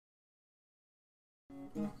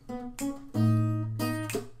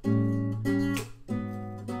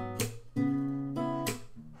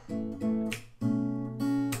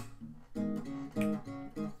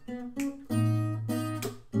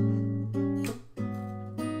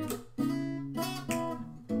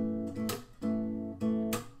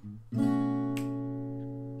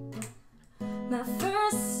My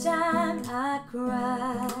first time I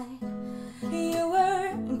cried, you were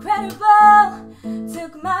incredible,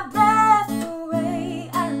 took my breath away.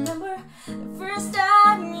 I remember the first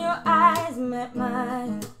time your eyes met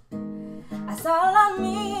mine. I saw a lot of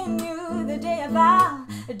me in you the day I vowed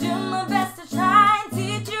I'd do my best to try and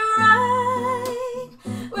teach you right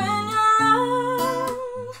when you're wrong.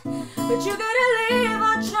 But you gotta live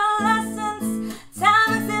out your lessons, time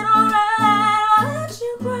makes it alright. Watch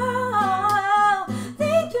you grow,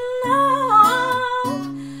 think you know,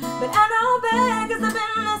 but I know better 'cause I've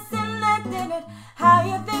been listening. I did it how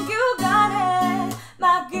you think you got it.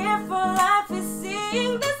 My gift for life is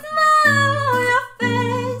seeing the smile on your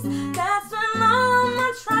face. That's when all my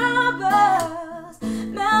troubles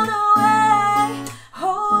melt away.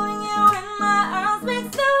 Holding you in my arms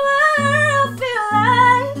makes the world feel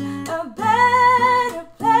like a better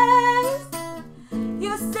place.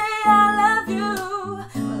 You say I love you,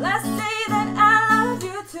 well I say that I love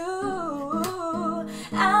you too.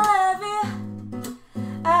 I love you,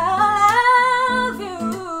 I love you,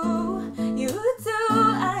 you too,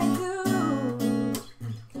 I do.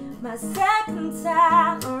 My second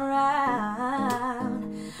time around,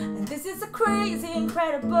 and this is a crazy,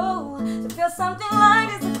 incredible to feel something like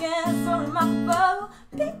this again, so remarkable.